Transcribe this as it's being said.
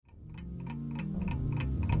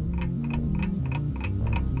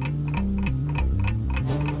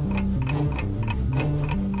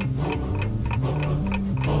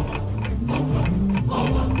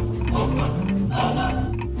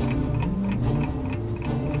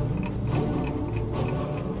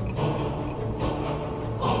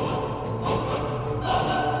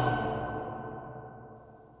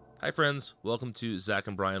Hi, friends. Welcome to Zach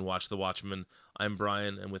and Brian Watch the Watchmen. I'm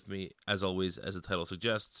Brian, and with me, as always, as the title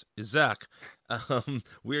suggests, is Zach.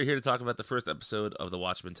 We are here to talk about the first episode of the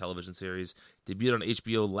Watchmen television series. Debuted on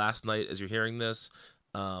HBO last night as you're hearing this.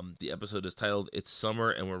 The episode is titled It's Summer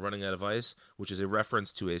and We're Running Out of Ice, which is a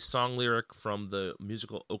reference to a song lyric from the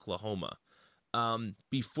musical Oklahoma.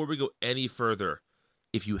 Before we go any further,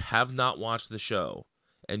 if you have not watched the show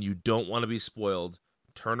and you don't want to be spoiled,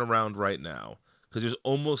 turn around right now. Because there's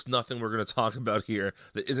almost nothing we're going to talk about here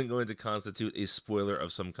that isn't going to constitute a spoiler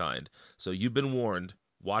of some kind. So you've been warned.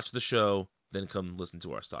 Watch the show, then come listen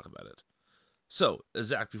to us talk about it. So,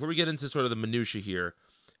 Zach, before we get into sort of the minutia here,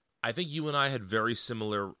 I think you and I had very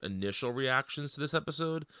similar initial reactions to this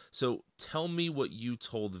episode. So tell me what you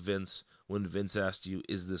told Vince when Vince asked you,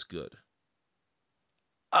 is this good?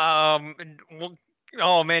 Well,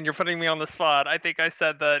 oh man, you're putting me on the spot. I think I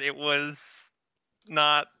said that it was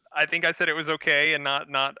not. I think I said it was okay and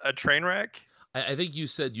not a train wreck. I think you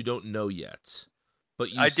said you don't know yet, but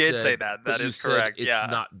I did say that. That is correct. It's Yeah.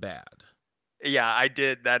 not bad. Yeah, I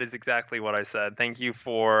did. That is exactly what I said. Thank you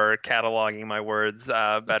for cataloging my words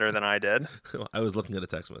better than I did. I was looking at a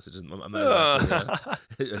text message. I'm not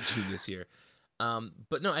exactly a genius here.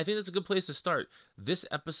 But no, I think that's a good place to start. This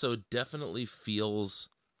episode definitely feels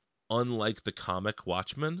unlike the comic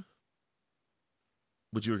Watchmen.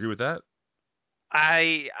 Would you agree with that?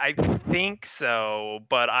 I think so,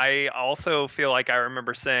 but I also feel like I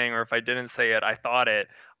remember saying, or if I didn't say it, I thought it.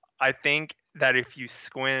 I think that if you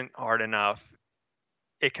squint hard enough,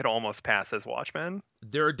 it could almost pass as Watchmen.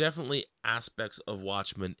 There are definitely aspects of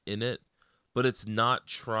Watchmen in it, but it's not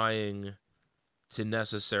trying to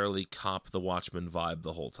necessarily cop the Watchmen vibe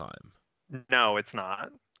the whole time. No, it's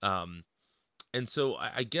not. And so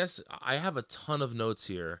I guess I have a ton of notes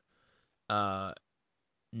here.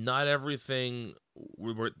 Not everything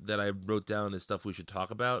that I wrote down is stuff we should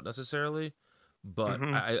talk about necessarily, but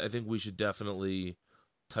I think we should definitely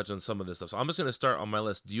touch on some of this stuff. So I'm just going to start on my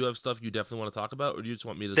list. Do you have stuff you definitely want to talk about, or do you just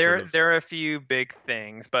want me to There are a few big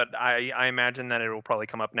things, but I imagine that it will probably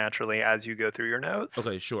come up naturally as you go through your notes.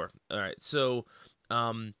 Okay, sure. All right. So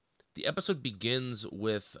the episode begins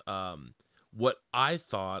with what I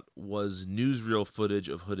thought was newsreel footage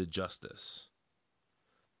of Hooded Justice.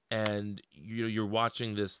 And you're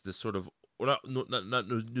watching this sort of, or not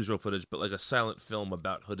newsreel footage, but like a silent film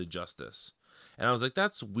about Hooded Justice. And I was like,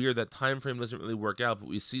 that's weird. That time frame doesn't really work out. But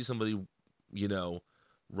we see somebody,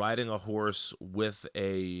 riding a horse with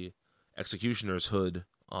a executioner's hood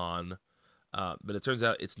on. But it turns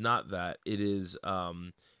out it's not that. It is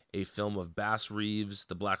a film of Bass Reeves,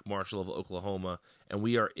 the Black Marshal of Oklahoma, and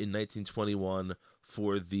we are in 1921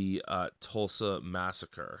 for the Tulsa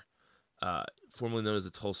Massacre. Formerly known as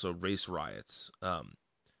the Tulsa Race Riots.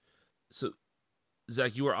 So,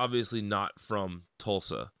 Zach, you are obviously not from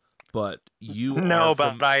Tulsa, but you no, are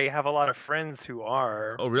from... but I have a lot of friends who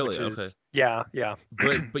are. Oh, really? Okay. Yeah.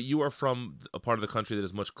 But you are from a part of the country that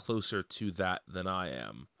is much closer to that than I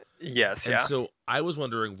am. Yes, and so I was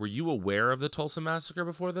wondering, were you aware of the Tulsa Massacre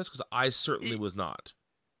before this? Because I certainly was not.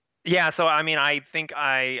 Yeah, so I mean,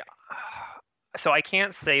 so I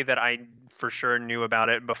can't say that I for sure knew about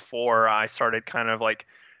it before I started kind of like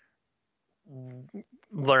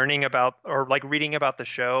learning about or like reading about the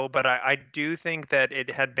show, but I do think that it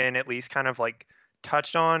had been at least kind of like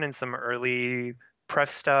touched on in some early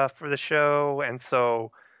press stuff for the show, and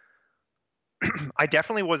so I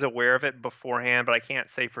definitely was aware of it beforehand, but I can't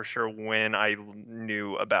say for sure when I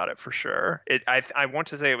knew about it for sure. I want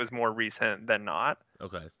to say it was more recent than not.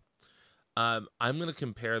 Okay. I'm going to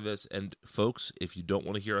compare this, and folks, if you don't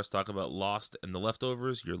want to hear us talk about Lost and The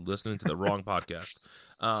Leftovers, you're listening to the wrong podcast.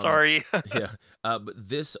 Sorry. Yeah. But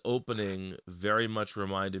this opening very much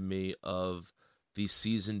reminded me of the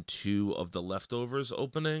season 2 of The Leftovers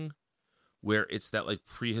opening, where it's that like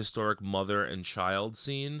prehistoric mother and child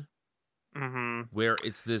scene, where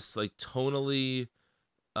it's this like tonally,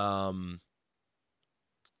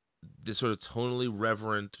 this sort of tonally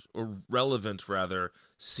reverent or relevant rather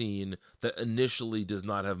scene that initially does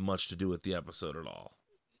not have much to do with the episode at all.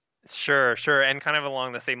 Sure. And kind of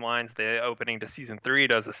along the same lines, the opening to season 3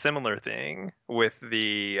 does a similar thing with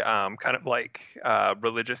the kind of like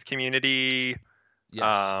religious community.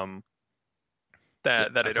 Yes.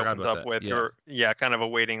 That it opens up with, yeah. or kind of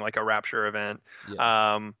awaiting like a rapture event.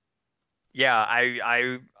 Yeah.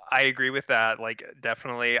 I agree with that. Like,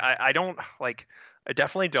 definitely, I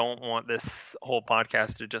definitely don't want this whole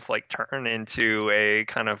podcast to just like turn into a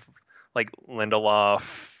kind of like Lindelof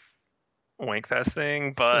wankfest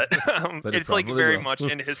thing, but, but it's like very much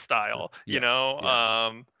in his style, yes,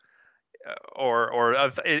 or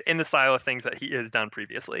in the style of things that he has done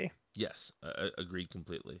previously. Yes, agreed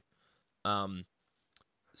completely. Um,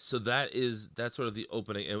 so that's sort of the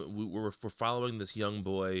opening, and we're following this young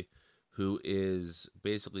boy who is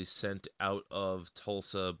basically sent out of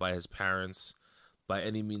Tulsa by his parents by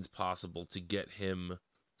any means possible to get him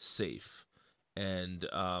safe. And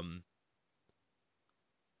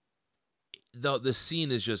the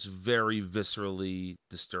scene is just very viscerally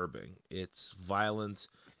disturbing. It's violent,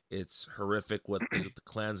 it's horrific what the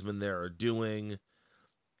Klansmen there are doing.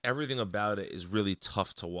 Everything about it is really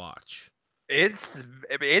tough to watch. It's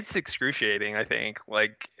excruciating, I think,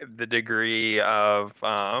 like the degree of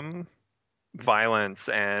violence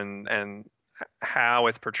and how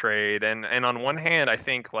it's portrayed. And on one hand, I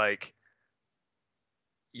think like,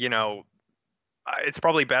 you know, it's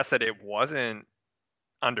probably best that it wasn't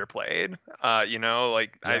underplayed.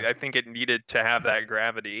 Like Yeah, I think it needed to have that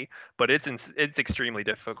gravity, but it's extremely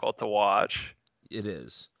difficult to watch. it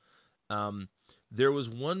is. Um, there was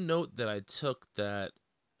one note that I took that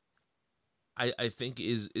I think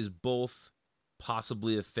is both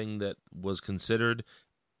possibly a thing that was considered,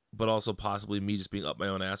 but also possibly me just being up my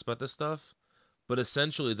own ass about this stuff. But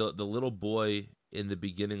essentially, the little boy in the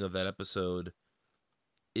beginning of that episode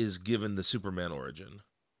is given the Superman origin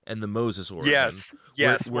and the Moses origin, Yes,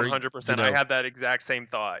 where yes, where 100%. I had that exact same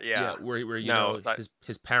thought. yeah, Yeah. where No,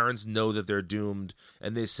 his parents know that they're doomed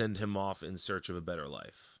and they send him off in search of a better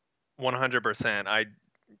life. 100%. I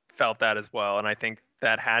felt that as well, and I think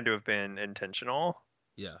that had to have been intentional.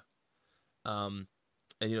 Yeah. Um,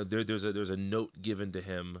 and there's a note given to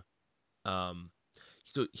him. Um,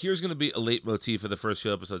 so here's going to be a leitmotif for the first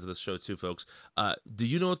few episodes of this show too, folks. Do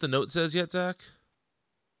you know what the note says yet, Zach?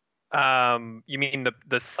 You mean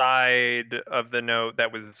the side of the note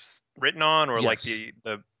that was written on, or like Yes.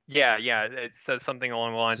 the yeah, yeah, it says something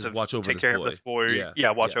along the It lines says of watch over take this care of boy. this boy. Yeah. Yeah, Yeah.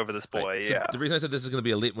 watch over this All right. boy. So Yeah. the reason I said this is going to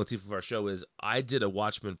be a leitmotif of our show is I did a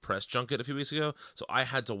Watchmen press junket a few weeks ago, so I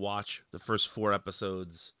had to watch the first 4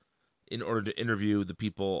 episodes in order to interview the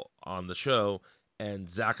people on the show.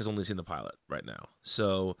 And Zach has only seen the pilot right now,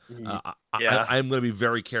 so Yeah. I'm going to be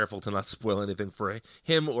very careful to not spoil anything for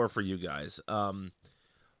him or for you guys.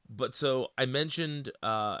 But so I mentioned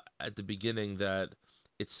at the beginning that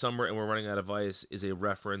it's summer and we're running out of ice is a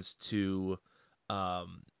reference to a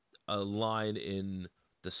line in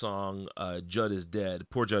the song "Judd is Dead."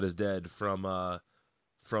 Poor Judd is dead from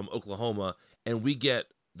Oklahoma, and we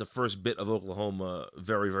get the first bit of Oklahoma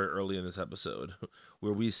very very early in this episode,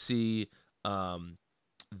 where we see the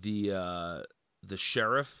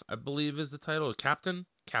sheriff, I believe is the title, captain,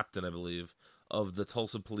 I believe, of the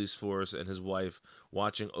Tulsa police force and his wife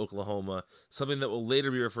watching Oklahoma, something that will later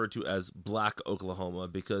be referred to as Black Oklahoma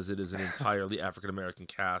because it is an entirely African American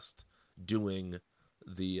cast doing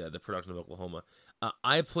the production of Oklahoma.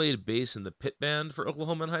 I played bass in the pit band for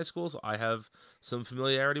Oklahoma in high school, so I have some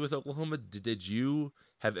familiarity with Oklahoma. Did you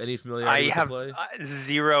have any familiarity I with the have play?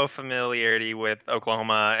 zero familiarity with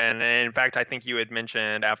Oklahoma, and in fact, I think you had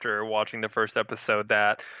mentioned after watching the first episode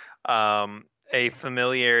that a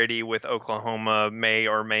familiarity with Oklahoma may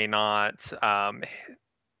or may not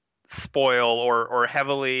spoil or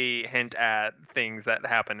heavily hint at things that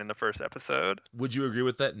happen in the first episode. Would you agree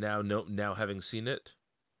with that now? No, now having seen it.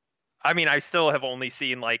 I mean, I still have only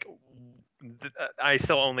seen like I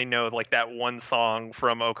still only know like that one song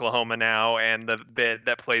from Oklahoma now and the bit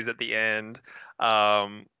that plays at the end.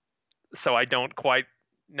 Um, so I don't quite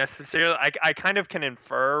necessarily. I kind of can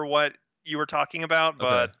infer what you were talking about, Okay.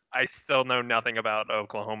 but I still know nothing about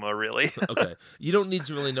Oklahoma really. Okay. You don't need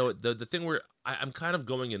to really know it. The thing where I'm kind of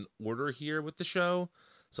going in order here with the show,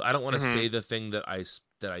 so I don't want to Hmm. say the thing that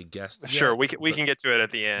I guessed Sure, yet. we But can get to it at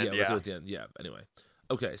the yeah, end. let's do it Yeah. at the end. Yeah. Anyway.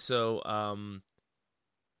 Okay. So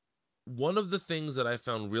one of the things that I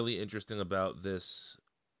found really interesting about the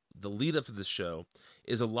lead up to this show,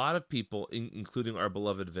 is a lot of people, including our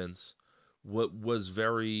beloved Vince, were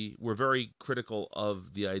very critical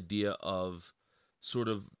of the idea of sort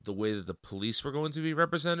of the way that the police were going to be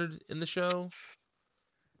represented in the show,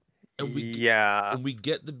 and Yeah. we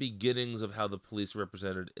get the beginnings of how the police are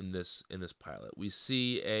represented in this pilot. We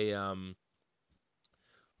see a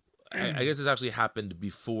I guess this actually happened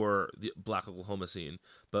before the Black Oklahoma scene,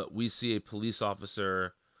 but we see a police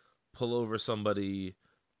officer pull over somebody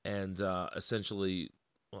and essentially,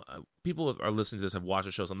 well, people are listening to this have watched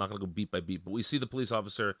the show, so I'm not going to go beat by beat, but we see the police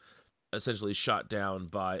officer essentially shot down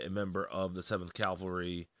by a member of the 7th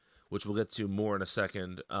Cavalry, which we'll get to more in a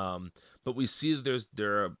second. But we see that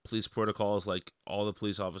there are police protocols, like all the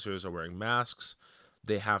police officers are wearing masks.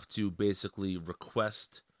 They have to basically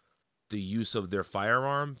request the use of their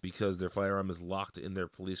firearm because their firearm is locked in their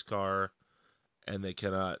police car and they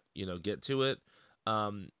cannot, get to it.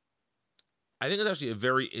 I think it's actually a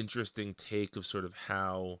very interesting take of sort of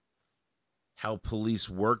how how police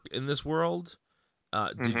work in this world.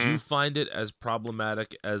 Did you find it as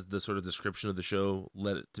problematic as the sort of description of the show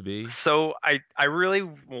led it to be? So I really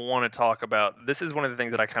want to talk about this. Is one of the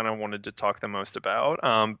things that I kind of wanted to talk the most about,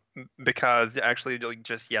 because actually like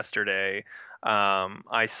just yesterday,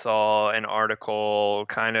 I saw an article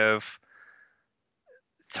kind of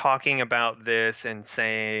talking about this and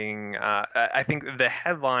saying, I think the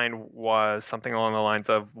headline was something along the lines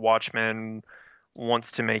of Watchmen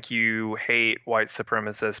wants to make you hate white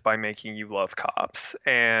supremacists by making you love cops.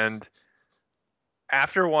 And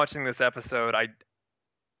after watching this episode,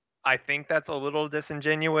 I think that's a little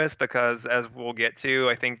disingenuous because, as we'll get to,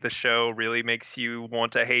 I think the show really makes you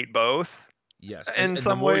want to hate both Yes, in and the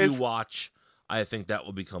some more you ways. watch, I think that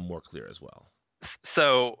will become more clear as well.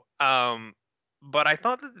 So, but I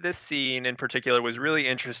thought that this scene in particular was really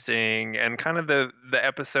interesting, and kind of the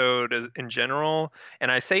episode in general.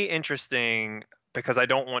 And I say interesting because I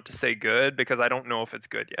don't want to say good because I don't know if it's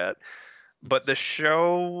good yet. But the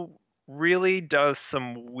show really does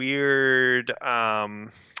some weird.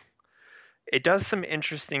 It does some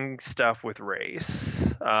interesting stuff with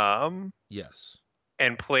race, Yes.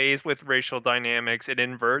 and plays with racial dynamics. It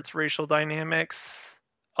inverts racial dynamics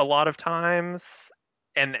a lot of times,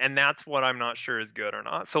 and that's what I'm not sure is good or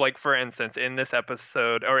not. So, like for instance, in this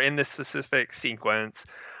episode or in this specific sequence,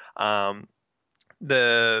 um,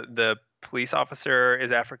 the police officer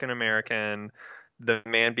is African American. The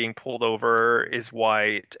man being pulled over is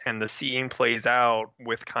white, and the scene plays out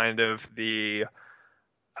with kind of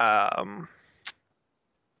um,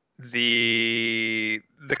 the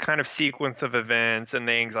kind of sequence of events and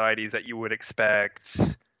the anxieties that you would expect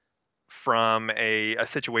from a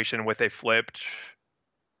situation with a flipped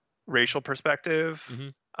racial perspective.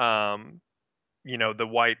 Hmm. Um, the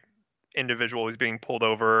white individual who's being pulled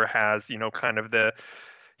over has, kind of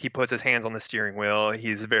he puts his hands on the steering wheel.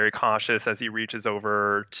 He's very cautious as he reaches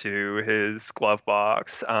over to his glove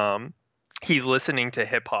box. He's listening to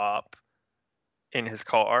hip hop in his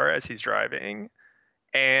car as he's driving.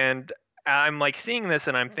 And I'm like seeing this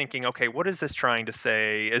and I'm thinking, okay, what is this trying to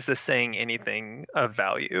say? Is this saying anything of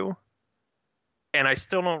value? And I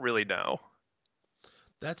still don't really know.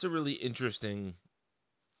 That's a really interesting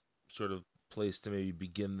sort of place to maybe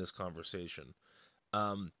begin this conversation.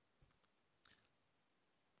 Um,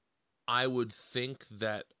 I would think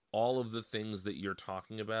that all of the things that you're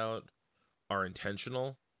talking about are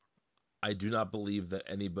intentional. I do not believe that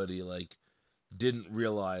anybody like didn't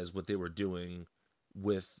realize what they were doing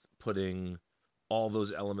with putting all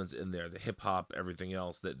those elements in there, the hip hop, everything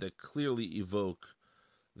else that clearly evoke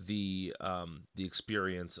the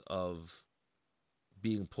experience of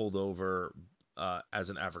being pulled over as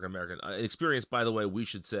an African American. An experience, by the way, we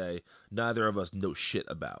should say neither of us know shit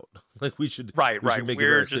about. Like we should Right, we should right. make it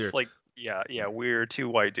We're very just clear. like, yeah, we're two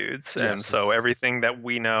white dudes. And Yes, so everything that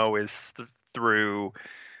we know is through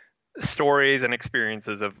stories and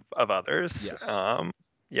experiences of others. yes, Yeah.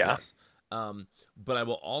 yes. But I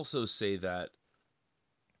will also say that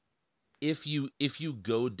if you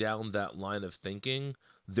go down that line of thinking,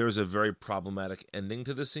 there's a very problematic ending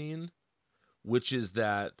to the scene, which is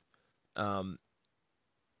that um,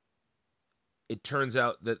 it turns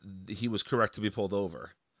out that he was correct to be pulled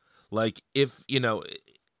over. Like if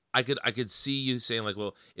I could see you saying like,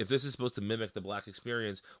 well, if this is supposed to mimic the black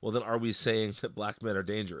experience, well, then are we saying that black men are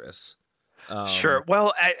dangerous? Sure. Um,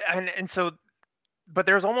 Well, and so but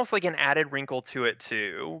there's almost like an added wrinkle to it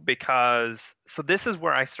too, because so this is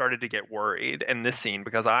where I started to get worried in this scene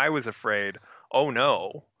because I was afraid, oh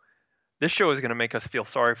no, this show is going to make us feel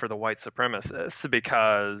sorry for the white supremacists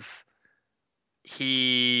because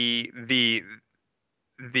he the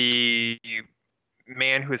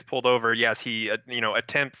man who is pulled over, yes, he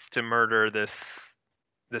attempts to murder this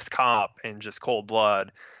cop in just cold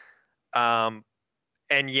blood. Um,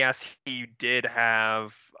 and yes, he did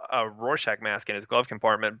have a Rorschach mask in his glove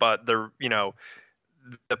compartment, but the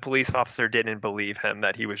police officer didn't believe him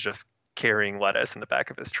that he was just carrying lettuce in the back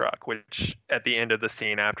of his truck, which at the end of the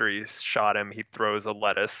scene after he shot him, he throws a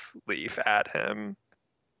lettuce leaf at him.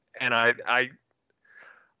 And I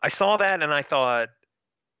saw that and I thought,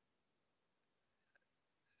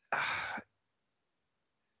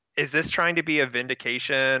 is this trying to be a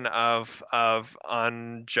vindication of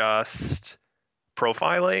unjust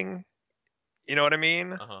profiling? You know what I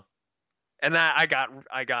mean? uh-huh. And that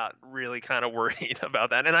I got really kind of worried about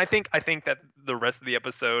that. And I think that the rest of the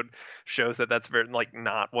episode shows that that's very like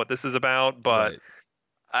not what this is about. But Right.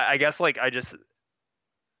 I guess like I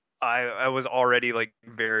was already like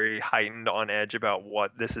very heightened on edge about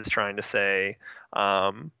what this is trying to say.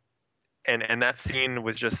 Um, and that scene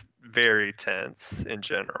was just very tense in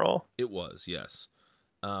general. It was, yes.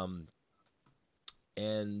 Um,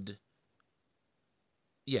 And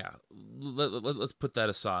yeah, let's put that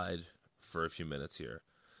aside for a few minutes here.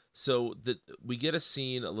 So that we get a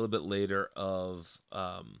scene a little bit later of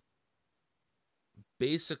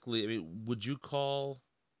basically, I mean, who would you call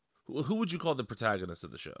the protagonist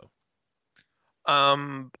of the show?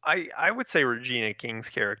 I would say Regina King's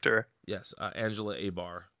character. Yes, Angela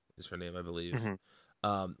Abar is her name, I believe.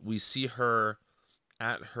 Hmm. We see her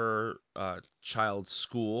at her child's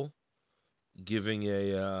school giving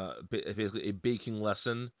basically a baking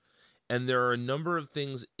lesson, and there are a number of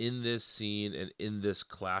things in this scene and in this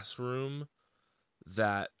classroom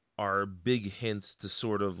that are big hints to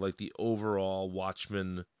sort of like the overall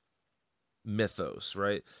Watchmen mythos,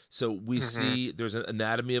 right? So we Hmm. see there's an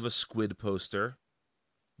anatomy of a squid poster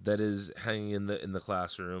that is hanging in the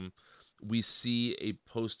classroom. We see a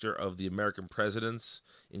poster of the American presidents,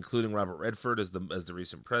 including Robert Redford as the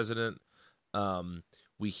recent president. Um,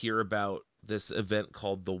 we hear about this event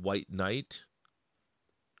called the White Night.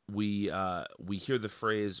 We hear the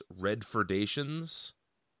phrase Redfordations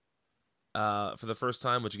for the first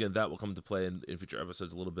time, which again that will come to play in future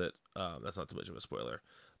episodes a little bit. That's not too much of a spoiler,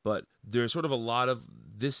 but there's sort of a lot of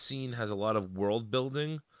this scene has a lot of world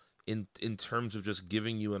building in terms of just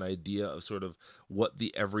giving you an idea of sort of what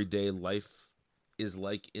the everyday life is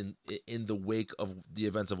like in the wake of the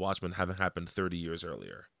events of Watchmen having happened 30 years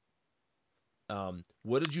earlier.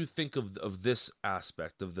 What did you think of this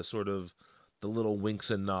aspect of the sort of the little winks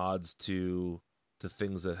and nods to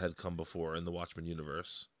things that had come before in the Watchmen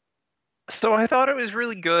universe? So I thought it was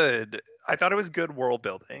really good. I thought it was good world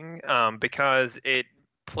building, because it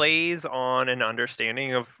plays on an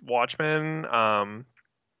understanding of Watchmen,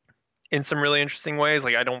 in some really interesting ways.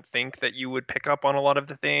 Like I don't think that you would pick up on a lot of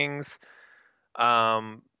the things,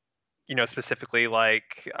 um, specifically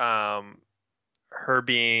like her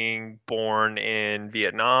being born in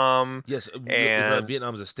Vietnam, Yes, and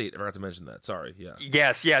Vietnam is a state. I forgot to mention that. Sorry. Yeah.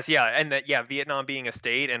 yes, yes, yeah, and that, yeah, Vietnam being a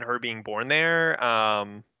state and her being born there,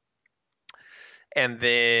 and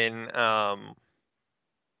then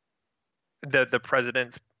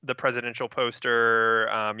the presidential poster,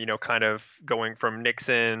 kind of going from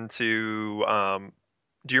Nixon to,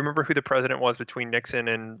 do you remember who the president was between Nixon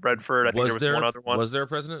and Redford? I think there was one other one. Was there a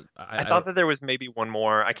president? I I thought don't. that there was maybe one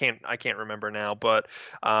more. I can't remember now, but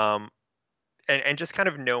um, and just kind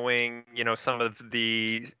of knowing, some of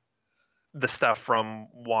the stuff from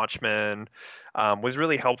Watchmen, was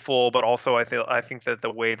really helpful. But also, I think that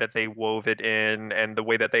the way that they wove it in and the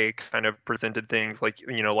way that they kind of presented things, like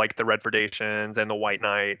like the Redfordations and the White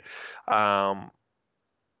Knight, um,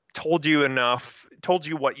 told you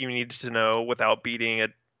what you needed to know without beating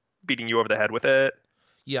you over the head with it.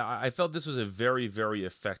 Yeah, I felt this was a very very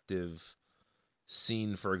effective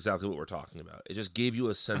scene for exactly what we're talking about. It just gave you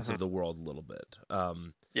a sense Hmm. of the world a little bit.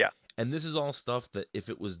 Yeah. And this is all stuff that if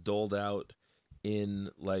it was doled out in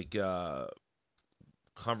like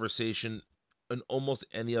conversation in almost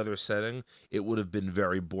any other setting, it would have been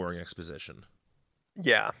very boring exposition.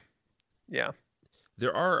 Yeah. Yeah.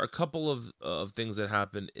 There are a couple of things that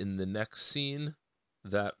happen in the next scene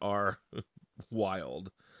that are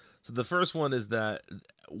wild. So the first one is that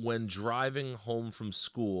when driving home from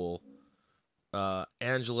school,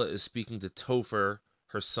 Angela is speaking to Topher,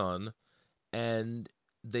 her son, and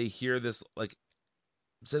they hear this like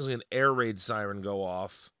essentially an air raid siren go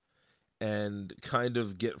off and kind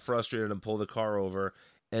of get frustrated and pull the car over,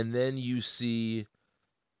 and then you see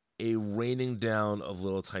a raining down of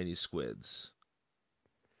little tiny squids.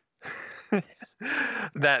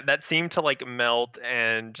 That seemed to like melt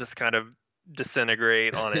and just kind of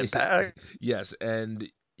disintegrate on impact. Yes, and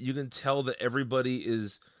you can tell that everybody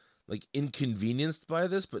is like inconvenienced by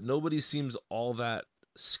this, but nobody seems all that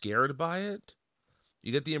scared by it.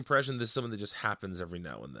 You get the impression this is something that just happens every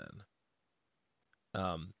now and then.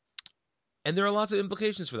 Um, and there are lots of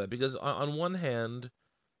implications for that because on one hand,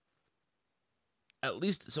 at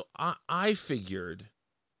least so I figured,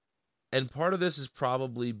 and part of this is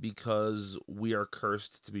probably because we are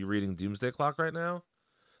cursed to be reading Doomsday Clock right now,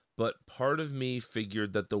 but part of me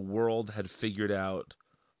figured that the world had figured out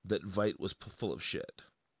that Vite was full of shit.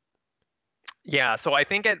 Yeah, so I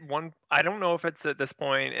think I don't know if it's at this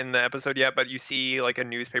point in the episode yet, but you see like a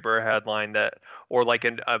newspaper headline that, or like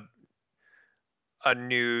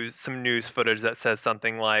some news footage that says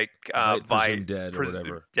something like, Vite Vi presumed dead or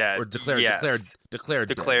whatever, dead. or Yes, declared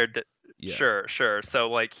dead. declared. Yeah, Sure, sure.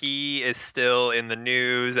 So like he is still in the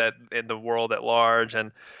news in the world at large,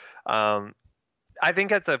 and um, I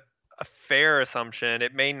think that's a fair assumption.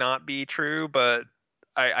 It may not be true, but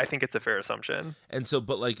I think it's a fair assumption. and so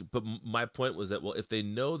but my point was that well, if they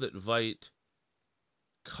know that Vite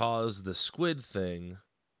caused the squid thing,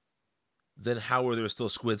 then how are there still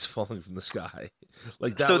squids falling from the sky?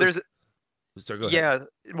 Like that So was. there's Sorry, go ahead.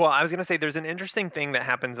 yeah, well, I was gonna say there's an interesting thing that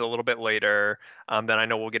happens a little bit later that I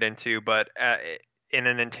know we'll get into, but in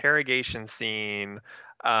an interrogation scene,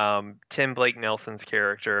 Tim Blake Nelson's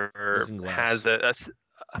character Looking has Glass.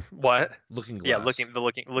 what? Looking Yeah, Glass.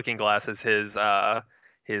 looking glass is his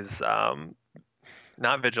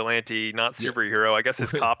not vigilante, not Yeah. superhero, I guess his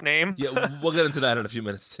cop name. Yeah, we'll get into that in a few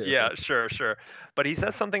minutes too. Yeah, sure. But he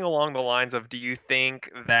says something along the lines of, "Do you think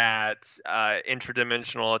that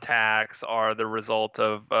interdimensional attacks are the result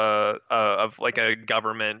of like a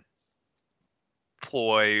government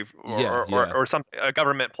ploy Yeah, yeah. or some a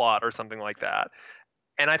government plot or something like that?"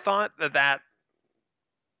 And I thought that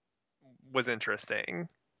was interesting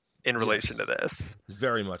in relation to Yes. this.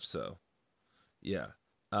 Very much so. Yeah.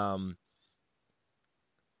 Um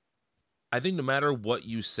I think no matter what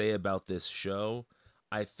you say about this show,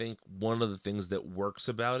 I think one of the things that works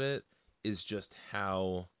about it is just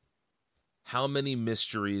how many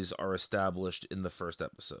mysteries are established in the first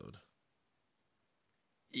episode.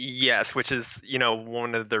 Yes, which is,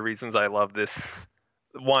 one of the reasons I love this,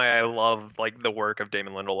 why I love like the work of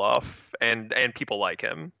Damon Lindelof and people like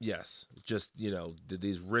him. Yes, just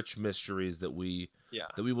these rich mysteries Yeah.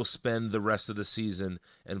 that we will spend the rest of the season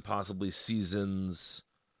and possibly seasons,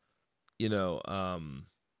 you know, um,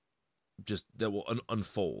 just that will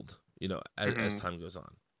unfold, as Hmm. time goes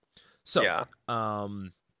on. So, Yeah.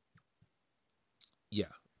 yeah.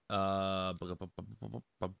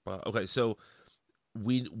 Okay, so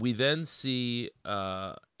we then see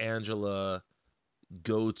Angela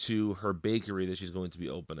go to her bakery that she's going to be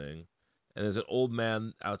opening, and there's an old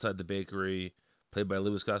man outside the bakery, played by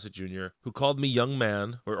Louis Gossett Jr., who called me young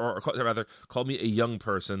man, or rather called me a young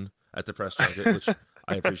person at the press junket, which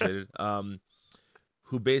I appreciated.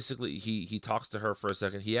 Who basically he talks to her for a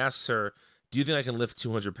second. He asks her, "Do you think I can lift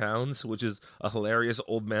 200 pounds?" Which is a hilarious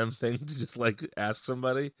old man thing to just like ask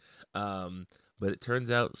somebody. Um, but it turns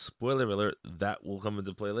out, spoiler alert, that will come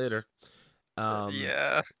into play later. Um,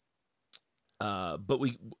 Yeah. but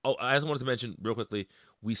I just wanted to mention real quickly,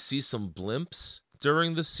 we see some blimps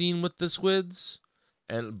during the scene with the squids,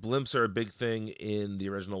 and blimps are a big thing in the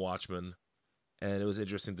original Watchmen, and it was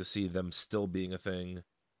interesting to see them still being a thing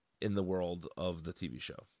in the world of the TV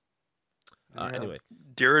show. Yeah. Anyway,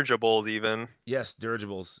 Dirigibles even. yes,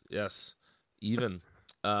 dirigibles, yes, even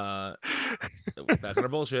uh, back on our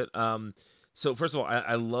bullshit. So first of all,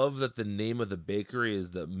 I love that the name of the bakery is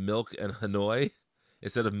the Milk and Hanoi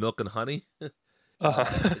instead of Milk and Honey.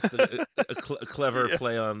 It's a clever Yeah.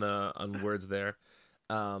 play on words there.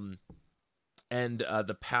 Um, and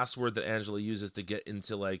the password that Angela uses to get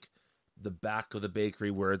into like the back of the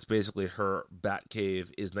bakery, where it's basically her bat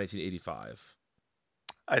cave, is 1985.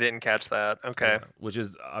 I didn't catch that. Okay. Yeah, which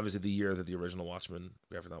is obviously the year that the original Watchmen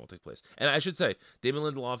graphic novel will take place. And I should say, Damon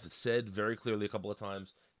Lindelof said very clearly a couple of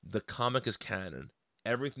times, the comic is canon.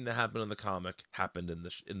 Everything that happened in the comic happened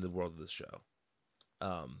in the world of this show.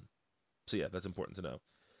 Um, so yeah, that's important to know.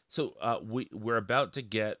 So we're about to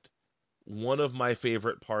get one of my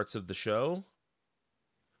favorite parts of the show,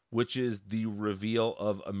 which is the reveal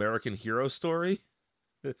of American Hero Story,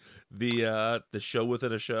 the show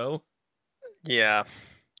within a show. Yeah.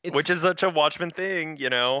 It's Which is such a Watchmen thing,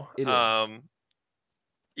 it is.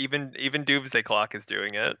 Even Doomsday Clock is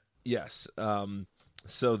doing it. Yes.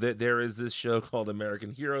 So there is this show called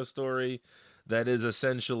American Hero Story that is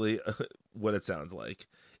essentially what it sounds like.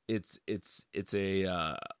 It's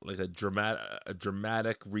a like a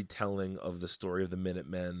dramatic retelling of the story of the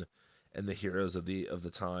Minutemen and the heroes of the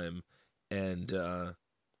time, and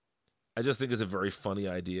I just think it's a very funny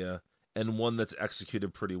idea and one that's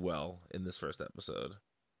executed pretty well in this first episode.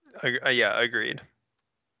 Yeah, agreed.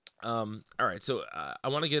 All right, so I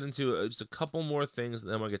want to get into just a couple more things,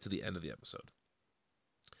 and then we'll get to the end of the episode.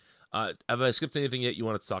 Have I skipped anything yet you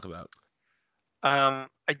wanted to talk about? I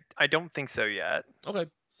don't think so yet. Okay,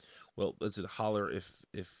 well, let's holler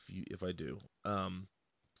if I do.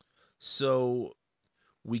 So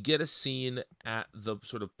we get a scene at the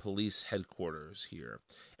sort of police headquarters here,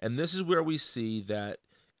 and this is where we see that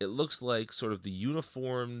it looks like sort of the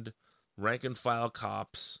uniformed rank and file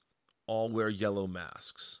cops all wear yellow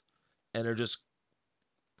masks and are just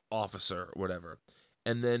officer or whatever.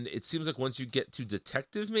 And then it seems like once you get to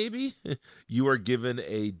detective, maybe you are given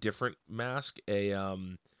a different mask, a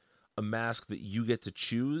mask that you get to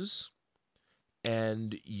choose,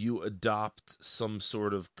 and you adopt some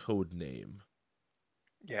sort of code name.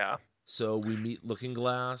 Yeah. So we meet Looking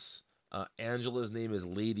Glass. Angela's name is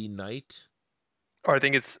Lady Knight. Or I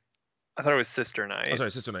thought it was Sister Oh, Night.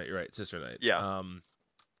 sorry, Sister Knight. You're right, Sister Knight. Yeah.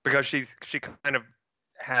 Because she kind of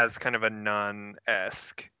has kind of a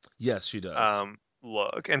nun-esque. Yes, she does.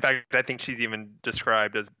 Look. In fact, I think she's even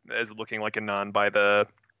described as looking like a nun by the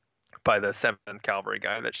Seventh Cavalry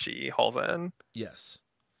guy that she hauls in. Yes.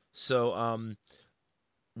 So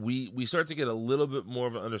we start to get a little bit more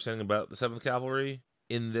of an understanding about the Seventh Cavalry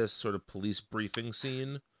in this sort of police briefing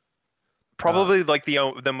scene. Uh, Probably like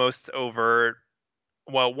the most overt,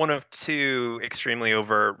 well, one of two extremely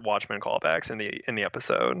overt Watchmen callbacks in the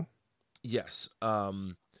episode. yes.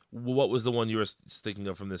 What was the one you were thinking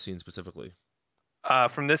of from this scene specifically?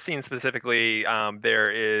 From this scene specifically,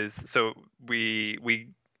 there is so we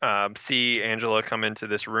see Angela come into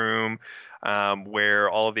this room where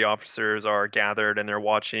all of the officers are gathered and they're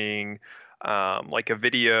watching like a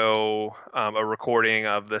video, a recording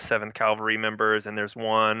of the Seventh Cavalry members, and there's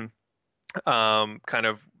one kind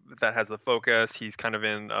of that has the focus. He's kind of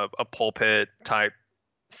in a pulpit type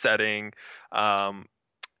setting. Um,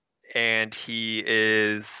 and he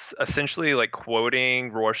is essentially like quoting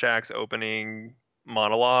Rorschach's opening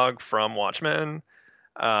monologue from Watchmen,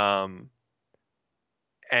 um,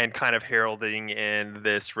 and kind of heralding in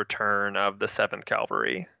this return of the Seventh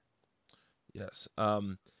Cavalry. Yes.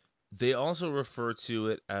 They also refer to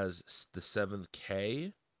it as the Seventh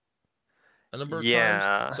K a number of times.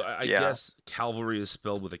 Yeah, So I yeah, guess cavalry is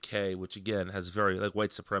spelled with a K, which again has very like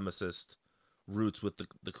white supremacist roots with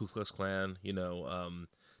the Ku Klux Klan.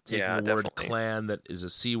 Taking yeah, a word definitely. clan that is a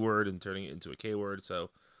C word and turning it into a K word. So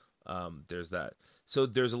there's that. So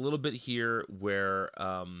there's a little bit here where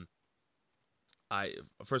I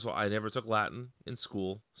first of all I never took Latin in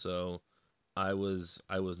school, so I was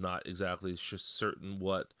not exactly certain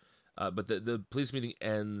what. But the police meeting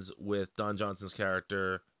ends with Don Johnson's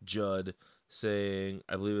character Judd saying,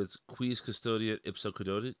 I believe it's "Quis custodiet ipso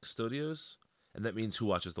custodios," and that means "Who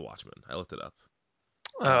watches the Watchmen." I looked it up.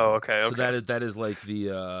 Oh, okay, So okay. that is like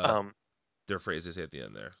Um, their phrase they say at the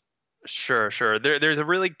end there. Sure, sure. There's a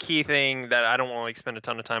really key thing that I don't want to like spend a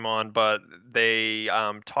ton of time on, but they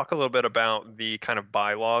talk a little bit about the kind of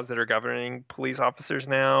bylaws that are governing police officers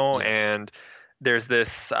now, Yes. and there's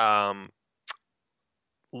this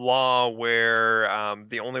law where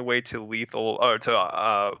the only way to lethal or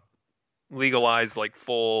to legalize like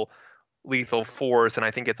full lethal force, and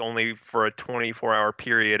I think it's only for a 24-hour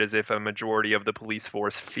period, is if a majority of the police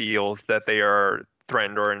force feels that they are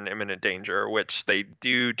threatened or in imminent danger, which they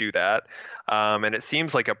do that. And it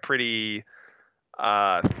seems like a pretty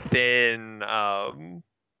thin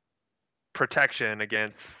protection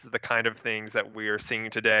against the kind of things that we are seeing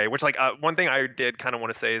today. Which, like, one thing I did kind of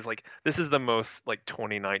want to say is like this is the most like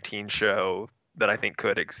 2019 show that I think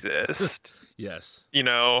could exist. Yes. You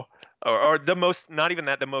know, or the most, not even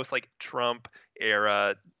that, the most like Trump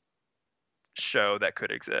era show that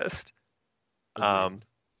could exist. Agreed. Um,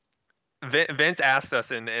 Vince asked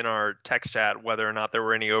us in our text chat whether or not there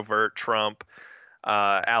were any overt Trump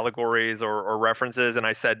allegories or references, and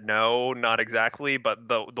I said no, not exactly, but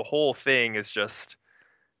the whole thing is just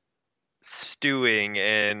stewing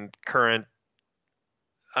in current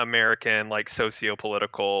American like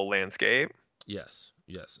socio-political landscape. Yes.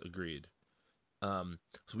 Yes. Agreed.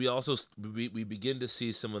 So we also we begin to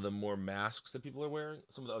see some of the more masks that people are wearing,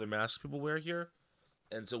 some of the other masks people wear here,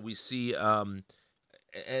 and so we see and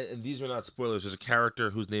these are not spoilers. There's a character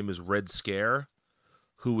whose name is Red Scare,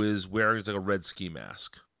 who is wearing like a red ski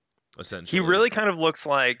mask, He essentially. really kind of looks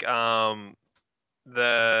like the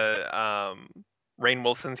Rainn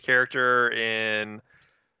Wilson's character in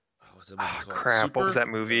What's that movie called? crap, what was Super? that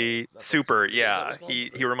No, movie? not called Super. Super. Is that what Yeah, it's called?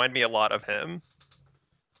 he reminded me a lot of him.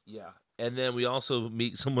 Yeah. And then we also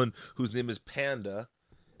meet someone whose name is Panda,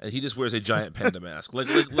 and he just wears a giant panda mask, like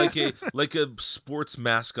a sports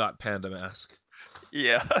mascot panda mask.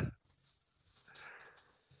 Yeah.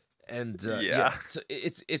 And yeah, Yeah. so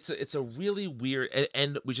it's a really weird,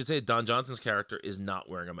 and we should say Don Johnson's character is not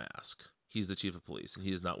wearing a mask. He's the chief of police, and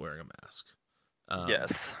he is not wearing a mask. Um,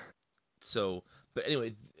 Yes. so, but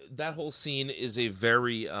anyway, that whole scene is a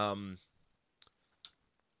very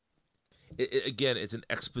again, it's an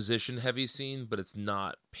exposition heavy scene, but it's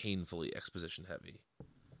not painfully exposition heavy.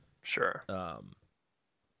 Sure. Um,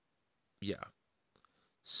 yeah.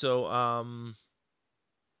 So,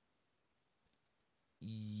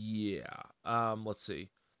 yeah. Let's see.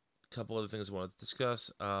 A couple other things I wanted to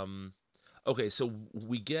discuss. Okay, so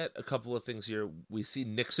we get a couple of things here. We see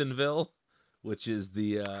Nixonville, which is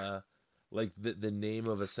the name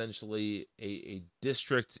of essentially a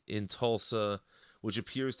district in Tulsa, which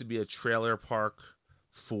appears to be a trailer park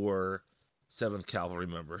for Seventh Cavalry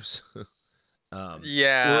members, or at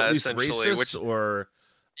Yeah, least essentially, racists, which or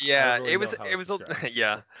I don't yeah, really know how it it's was described.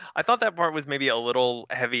 yeah. I thought that part was maybe a little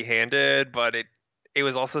heavy-handed, but it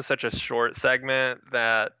was also such a short segment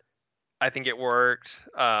that I think it worked.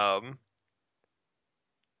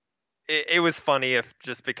 It was funny if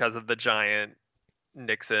just because of the giant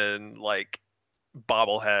Nixon like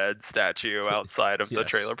bobblehead statue outside of the Yes.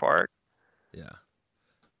 trailer park.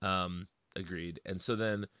 Yeah. Agreed. And so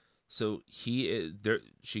then, so he is there.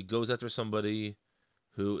 She goes after somebody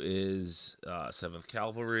who is Seventh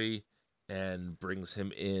Cavalry and brings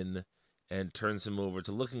him in and turns him over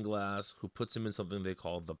to Looking Glass, who puts him in something they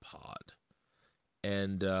call the pod.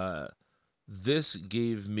 And this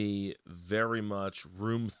gave me very much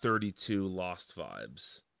Room 32 Lost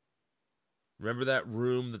vibes. Remember that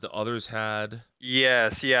room that the others had?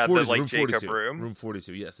 Yes, yeah, the 42, like room Jacob 42. room. Room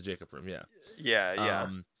 42. Yes, the Jacob room. Yeah. Yeah, yeah.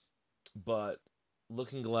 But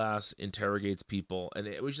Looking Glass interrogates people, and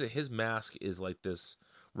his mask is like this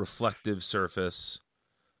reflective surface.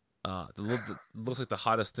 That looks like the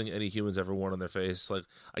hottest thing any humans ever worn on their face. Like,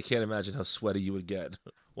 I can't imagine how sweaty you would get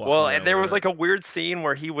walking Well, and around there wearing was it. like a weird scene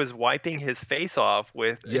where he was wiping his face off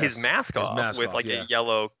with his Yes, mask his off mask with off. like a Yeah,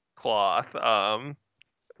 yellow cloth,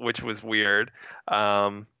 which was weird.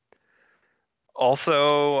 Um,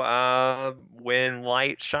 Also, when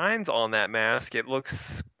light shines on that mask, it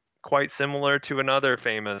looks quite similar to another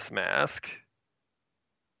famous mask.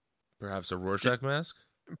 perhaps a D- Rorschach mask.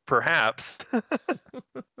 Perhaps.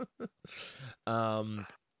 um.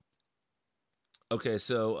 Okay,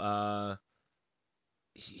 so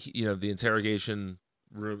the interrogation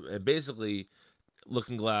room, and basically,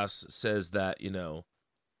 Looking Glass says that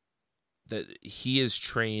that he is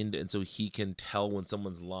trained, and so he can tell when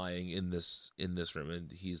someone's lying in this room,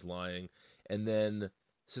 and he's lying. And then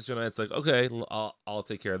Sister Night's like, okay, I'll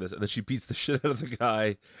take care of this, and then she beats the shit out of the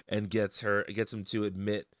guy and gets him to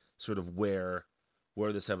admit sort of where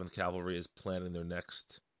the Seventh Cavalry is planning their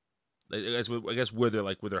next. I guess where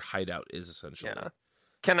their hideout is essentially. Yeah.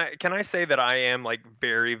 Can I say that I am like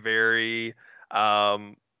very very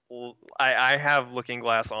I have Looking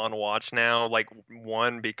Glass on watch now, like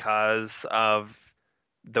one because of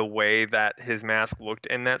the way that his mask looked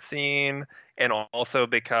in that scene, and also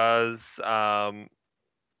because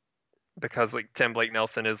like Tim Blake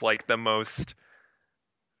Nelson is like the most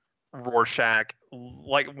Rorschach.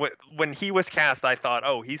 Like when he was cast, I thought,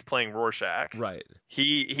 oh, he's playing Rorschach. Right.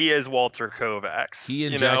 He is Walter Kovacs, He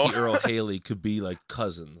and you know? Jackie Earl Haley could be like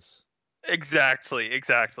cousins. Exactly,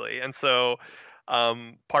 exactly. And so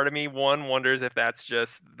part of me one wonders if that's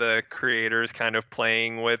just the creators kind of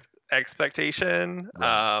playing with expectation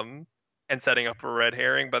Right. and setting up a red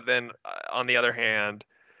herring, but then on the other hand,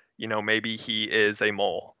 maybe he is a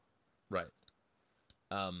mole. Right.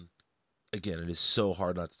 Um. Again, it is so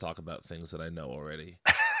hard not to talk about things that I know already.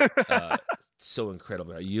 Uh, so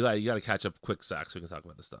incredibly hard. You got to catch up quick, Zach, so we can talk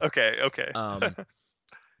about this stuff. Okay, okay.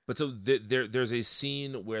 But so there's a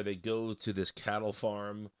scene where they go to this cattle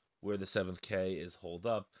farm where the Seventh K is holed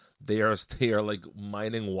up. They are like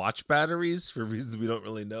mining watch batteries for reasons we don't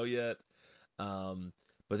really know yet.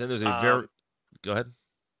 But then there's a very go ahead.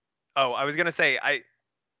 Oh, I was gonna say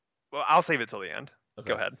well, I'll save it till the end.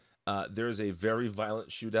 Go Okay. ahead. There's a very violent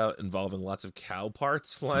shootout involving lots of cow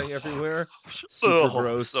parts flying everywhere. Super Oh,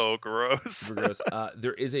 gross. so gross. Super gross.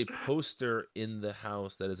 There is a poster in the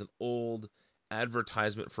house that is an old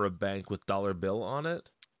advertisement for a bank with dollar bill on it.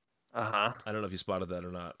 Uh-huh. I don't know if you spotted that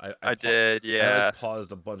or not. I did, I yeah. like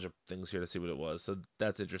paused a bunch of things here to see what it was. So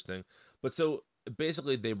that's interesting. But so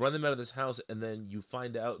basically they run them out of this house, and then you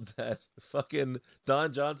find out that fucking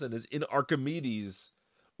Don Johnson is in Archimedes,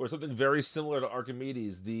 or something very similar to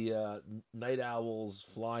Archimedes, the night owl's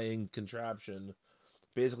flying contraption,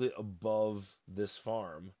 basically above this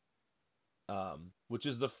farm, which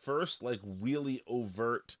is the first like really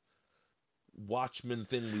overt Watchmen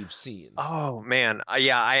thing we've seen. Oh man,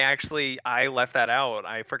 yeah, I left that out.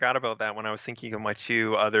 I forgot about that when I was thinking of my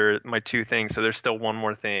two things. So there's still one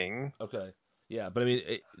more thing. Okay, yeah, but I mean,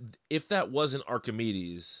 if that wasn't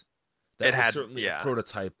Archimedes, It that was had, certainly a yeah,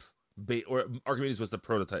 prototype, or Archimedes was the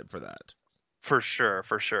prototype for that. for sure,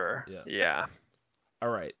 for sure. Yeah. Yeah. All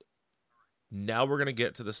right, now we're gonna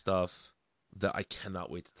get to the stuff that I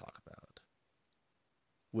cannot wait to talk about,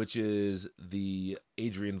 which is the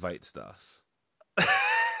Adrian Veidt stuff.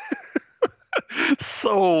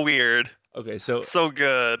 So weird. Okay, so So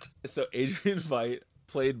good. Adrian Veidt,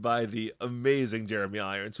 played by the amazing Jeremy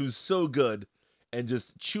Irons, who's so good and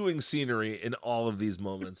just chewing scenery in all of these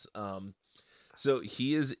moments. So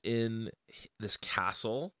he is in this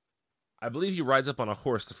castle. I believe he rides up on a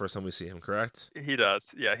horse the first time we see him, correct? He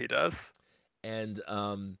does. Yeah, he does. And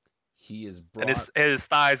he is And brought. his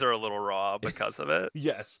thighs are a little raw because of it.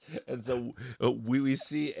 Yes, and so we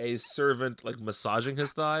see a servant like massaging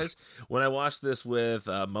his thighs. When I watched this with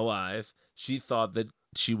my wife, she thought that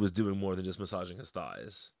she was doing more than just massaging his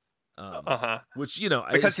thighs. um, Uh-huh. which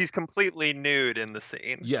Because is he's completely nude in the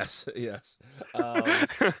scene. yes, yes. Um,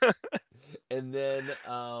 and then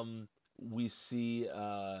we see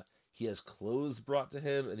he has clothes brought to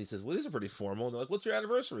him, and he says, "Well, these are pretty formal." And they're like, "What's your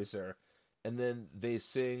anniversary, sir?" And then they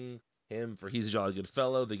sing him for "He's a Jolly Good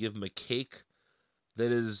Fellow." They give him a cake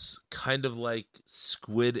that is kind of like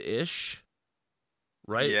squid-ish,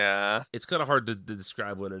 right? Yeah. It's kind of hard to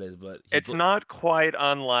describe what it is, but It's not quite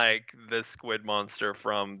unlike the squid monster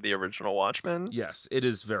from the original Watchmen. yes, it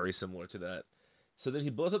is very similar to that. So then he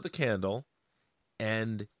blows up the candle,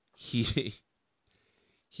 and he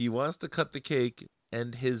he wants to cut the cake,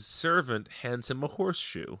 and his servant hands him a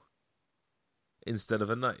horseshoe instead of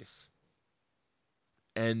a knife.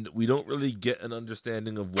 And we don't really get an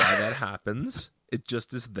understanding of why that happens. It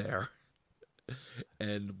just is there.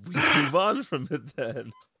 And we move on from it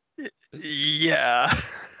then. Yeah.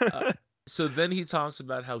 Uh, so then he talks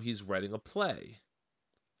about how he's writing a play.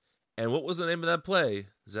 And what was the name of that play,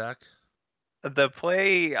 Zach? The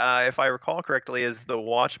play, if I recall correctly, is The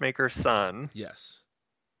Watchmaker's Son. Yes.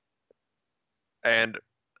 And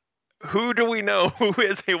who do we know who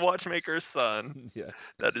is a watchmaker's son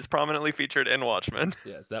Yes. that is prominently featured in Watchmen?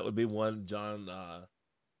 Yes, that would be one John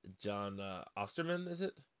Osterman, is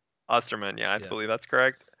it? Osterman, yeah, I Yeah. believe that's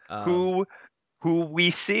correct. Who we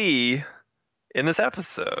see in this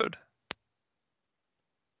episode.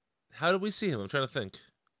 How do we see him? I'm trying to think.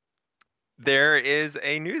 There is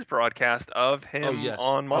a news broadcast of him yes.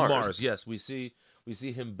 on Mars. On Mars, yes. We see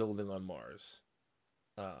him building on Mars.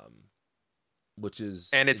 Which is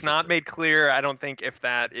And it's not made clear, I don't think, if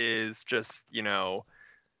that is just,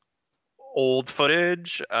 old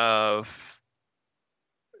footage of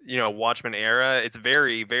Watchmen era. It's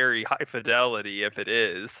very, very high fidelity if it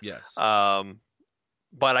is. Yes.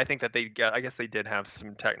 But I think that I guess they did have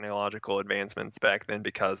some technological advancements back then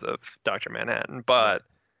because of Dr. Manhattan. But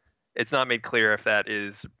it's not made clear if that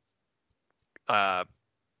is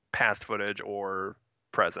past footage or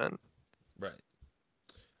present. Right.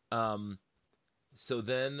 So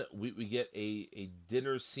then we get a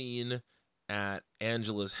dinner scene at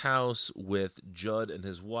Angela's house with Judd and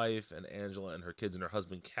his wife, and Angela and her kids and her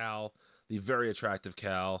husband Cal, the very attractive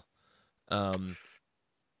Cal.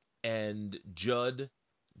 And Judd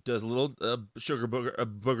does a little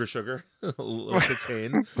booger sugar, a little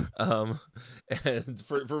cocaine, and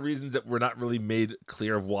for reasons that were not really made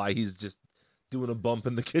clear of why he's just doing a bump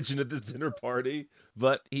in the kitchen at this dinner party,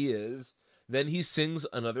 but he is. Then he sings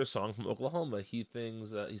another song from Oklahoma. He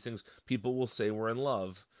sings "People Will Say We're in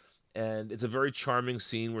Love," and it's a very charming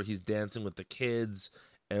scene where he's dancing with the kids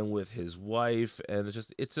and with his wife, and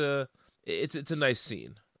it's a nice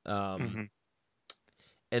scene. Mm-hmm.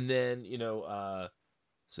 And then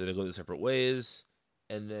so they go their separate ways,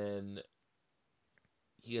 and then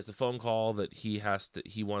he gets a phone call that he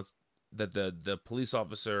wants that the police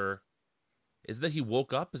officer is that he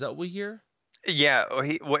woke up. Is that what we hear? Yeah,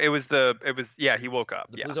 he woke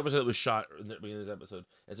up. The police officer that was shot in the beginning of this episode.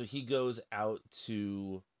 And so he goes out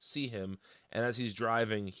to see him, and as he's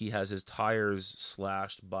driving, he has his tires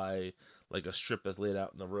slashed by like a strip that's laid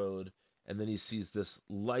out in the road, and then he sees this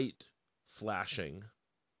light flashing.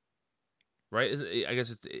 Right? I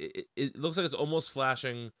guess it looks like it's almost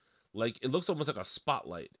flashing, like it looks almost like a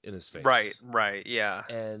spotlight in his face. Right, yeah.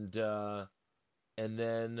 And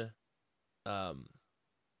then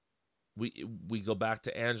we go back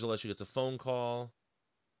to Angela. She gets a phone call,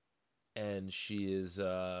 and she is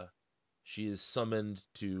summoned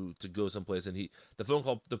to go someplace. And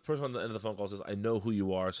the person on the end of the phone call says, "I know who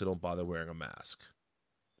you are, so don't bother wearing a mask."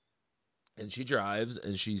 And she drives,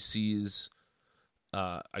 and she sees,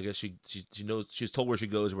 I guess she knows, she's told where she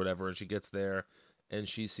goes or whatever, and she gets there, and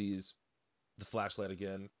she sees the flashlight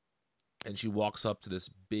again, and she walks up to this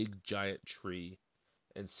big giant tree.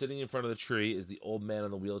 And sitting in front of the tree is the old man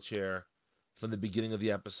in the wheelchair from the beginning of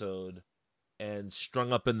the episode. And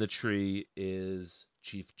strung up in the tree is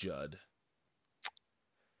Chief Judd.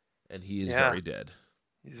 And he is very dead.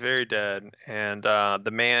 He's very dead. And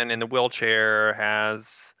the man in the wheelchair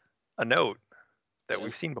has a note that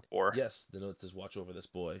we've seen before. Yes, the note says, "Watch over this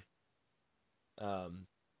boy." Now,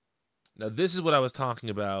 this is what I was talking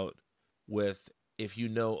about with, if you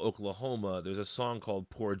know Oklahoma, there's a song called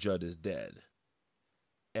 "Poor Judd is Dead."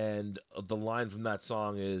 And the line from that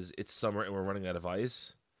song is, "It's summer and we're running out of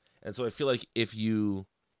ice." And so I feel like if you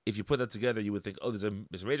put that together, you would think, oh, there's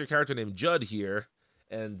a major character named Judd here,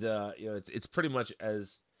 and it's pretty much,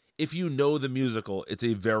 as if you know the musical, it's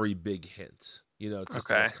a very big hint, to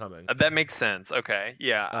what's coming. That makes sense. Okay,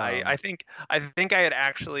 yeah, I think I had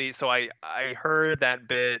actually, so I heard that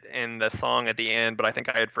bit in the song at the end, but I think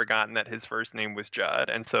I had forgotten that his first name was Judd,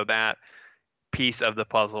 and so that piece of the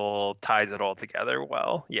puzzle ties it all together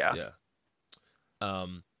well. Yeah. Yeah.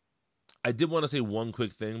 Um, I did want to say one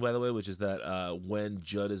quick thing, by the way, which is that when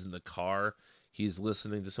Judd is in the car, he's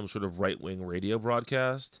listening to some sort of right wing radio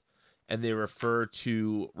broadcast, and they refer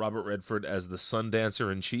to Robert Redford as the Sun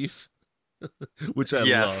Dancer in Chief, which I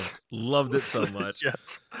Yes. loved it so much.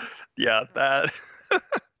 Yes. Yeah, that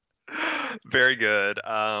very good.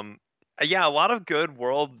 Yeah, a lot of good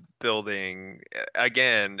world building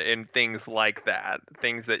again in things like that.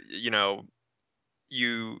 Things that,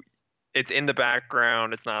 you it's in the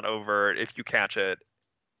background, it's not overt. If you catch it,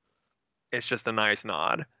 it's just a nice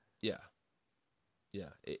nod. Yeah, yeah,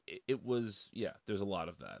 it was. Yeah, there's a lot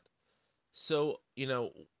of that. So,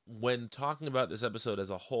 when talking about this episode as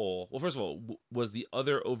a whole, well, first of all, was the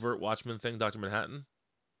other overt Watchmen thing Dr. Manhattan?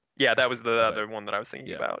 Yeah, that was the Okay, other one that I was thinking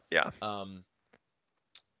yeah. about. Yeah. Um,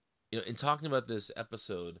 in talking about this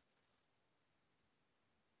episode,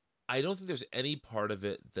 I don't think there's any part of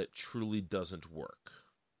it that truly doesn't work.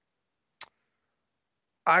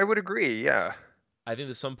 I would agree. Yeah. I think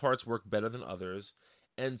that some parts work better than others,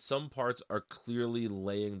 and some parts are clearly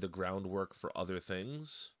laying the groundwork for other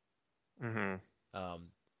things. Mhm.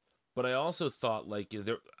 Um, but I also thought, like,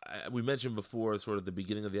 we mentioned before, sort of the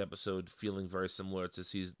beginning of the episode feeling very similar to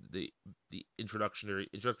the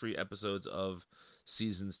introductory episodes of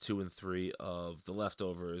seasons 2 and 3 of The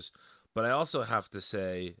Leftovers. But I also have to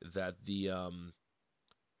say that the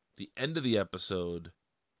end of the episode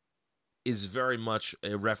is very much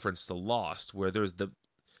a reference to Lost, where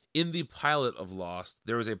in the pilot of Lost,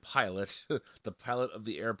 there is a pilot, the pilot of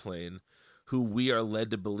the airplane, who we are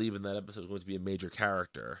led to believe in that episode is going to be a major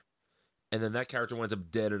character. And then that character winds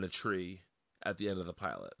up dead in a tree at the end of the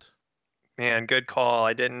pilot. Man, good call.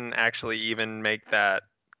 I didn't actually even make that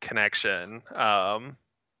connection.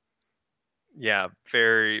 Yeah,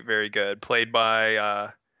 very, very good. Played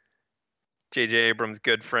by J.J. Abrams'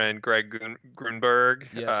 good friend Greg Grunberg.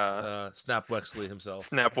 Yes, Snap Wexley himself.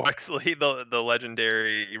 Snap Wexley, the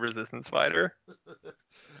legendary resistance fighter.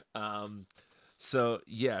 So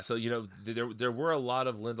there were a lot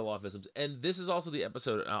of Lindelofisms, and this is also the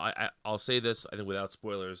episode. I'll say this, I think, without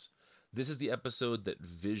spoilers. This is the episode that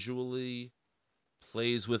visually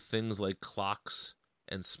plays with things like clocks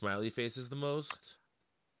and smiley faces the most.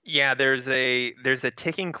 Yeah, there's a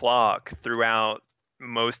ticking clock throughout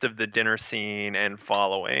most of the dinner scene and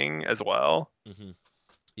following as well. Mm-hmm.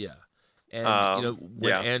 Yeah, and when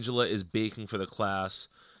Yeah. Angela is baking for the class,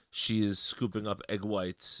 she is scooping up egg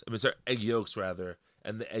whites. I mean, sorry, egg yolks rather,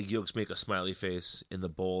 and the egg yolks make a smiley face in the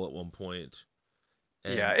bowl at one point.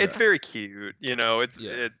 And, yeah, it's very cute. yeah.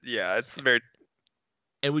 It's very,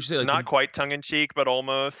 And we should say, like, not quite tongue in cheek, but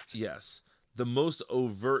almost. yes, the most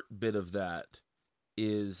overt bit of that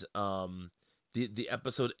is the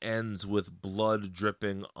episode ends with blood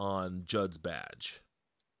dripping on Judd's badge,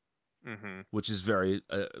 Mm-hmm. which is very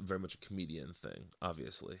much a comedian thing,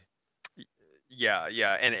 obviously. Yeah,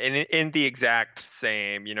 yeah, and in the exact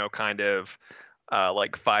same, kind of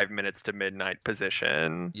like 5 minutes to midnight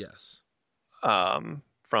position. Yes. From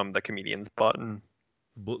the comedian's button.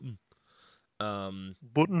 Button.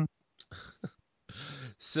 Button.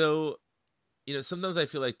 So, sometimes I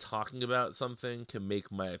feel like talking about something can make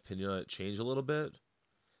my opinion on it change a little bit.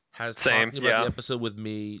 Has talking about the episode with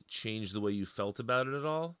me changed the way you felt about it at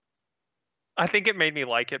all? I think it made me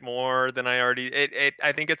like it more than I already.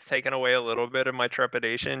 I think it's taken away a little bit of my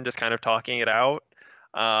trepidation, just kind of talking it out.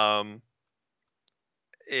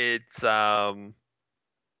 It's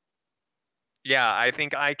yeah, I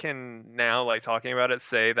think I can now, like, talking about it,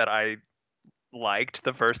 say that I liked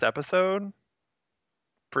the first episode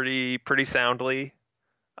pretty soundly.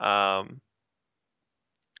 And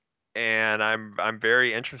I'm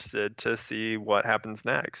very interested to see what happens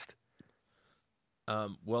next.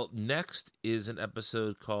 Well, next is an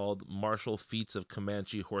episode called Martial Feats of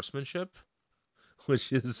Comanche Horsemanship,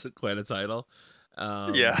 which is quite a title.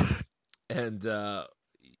 Yeah. And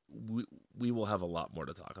we will have a lot more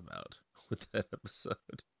to talk about with that episode.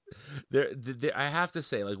 I have to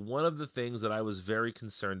say, like, one of the things that I was very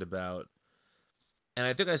concerned about, and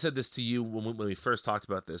I think I said this to you when we first talked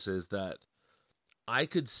about this, is that I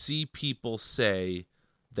could see people say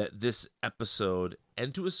that this episode,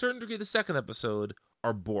 and to a certain degree the second episode,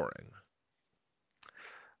 are boring.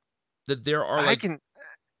 That there are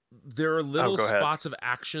there are little spots of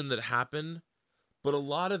action that happen, but a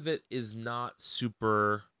lot of it is not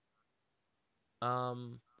super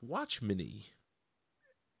Watchmen-y.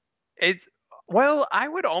 Well, I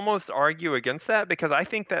would almost argue against that, because I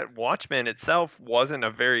think that Watchmen itself wasn't a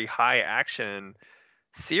very high action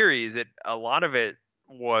series. A lot of it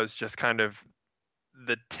was just kind of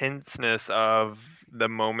the tenseness of, the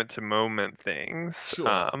moment to moment things. Sure,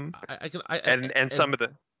 I can. And some of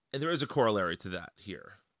the and there is a corollary to that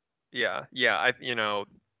here. yeah,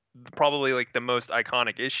 probably like the most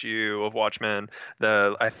iconic issue of Watchmen,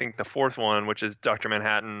 I think the fourth one, which is Dr.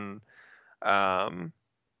 Manhattan, um,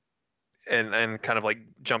 and kind of like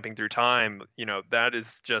jumping through time, that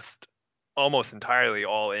is just almost entirely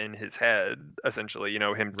all in his head, essentially,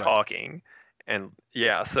 him Right. talking. And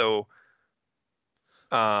yeah, so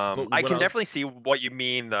But I what can I was, definitely see what you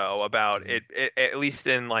mean though about Mhm. it, at least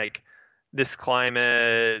in like this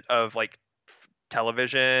climate of like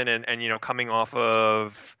television and coming off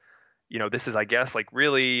of this is, I guess, like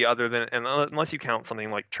really, other than, and unless you count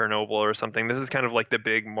something like Chernobyl or something, this is kind of like the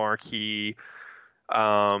big marquee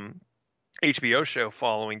um, HBO show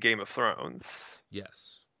following Game of Thrones,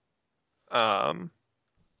 Yes. um,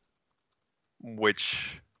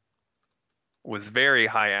 which was very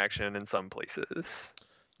high action in some places.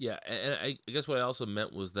 Yeah, and I guess what I also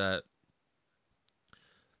meant was that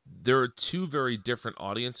there are two very different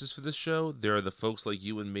audiences for this show. There are the folks like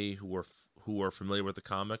you and me who are familiar with the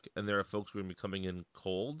comic, and there are folks who are going to be coming in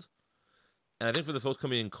cold. And I think for the folks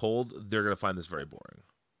coming in cold, they're going to find this very boring.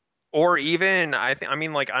 Or even, I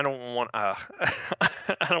mean, like, I don't want I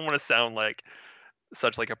don't want to sound like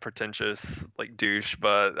such like a pretentious like douche,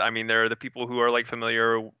 but I mean, there are the people who are like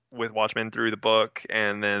familiar with Watchmen through the book,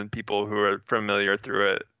 and then people who are familiar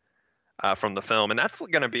through it from the film, and that's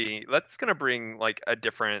gonna bring like a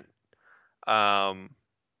different um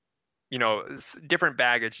different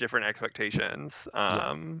baggage, different expectations.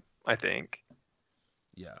 Yeah, I think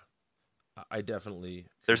yeah, I definitely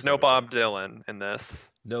there's concur no with that. Bob Dylan in this.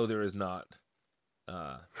 No, there is not.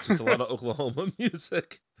 Just a lot of Oklahoma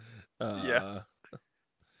music. Yeah,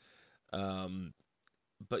 Uh, um,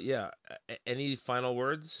 but yeah, any final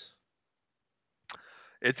words?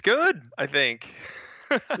 it's good, I think.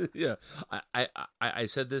 Yeah, I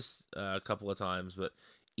said this a couple of times, but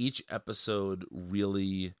each episode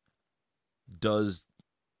really does.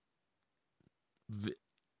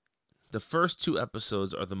 The first two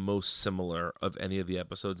episodes are the most similar of any of the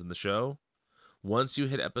episodes in the show. Once you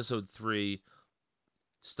hit episode 3,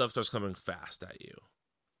 stuff starts coming fast at you,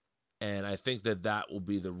 and I think that will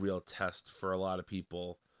be the real test for a lot of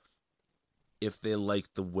people if they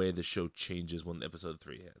like the way the show changes when episode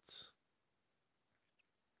 3 hits.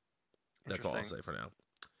 That's all I'll Interesting. say for now.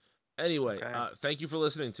 Anyway, Okay. thank you for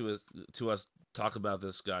listening to us talk about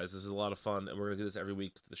this, guys. This is a lot of fun, and we're gonna do this every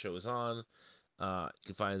week the show is on. You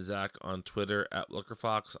can find Zach on Twitter at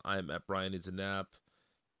Lookerfox. I'm at Brian Needs a Nap,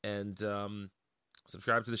 and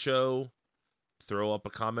subscribe to the show. Throw up a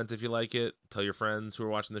comment if you like it. Tell your friends who are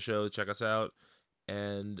watching the show. Check us out,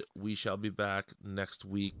 and we shall be back next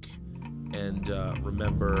week. And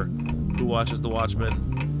remember, who watches The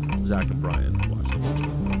Watchmen? Zach and Brian watch The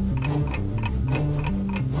Watchmen.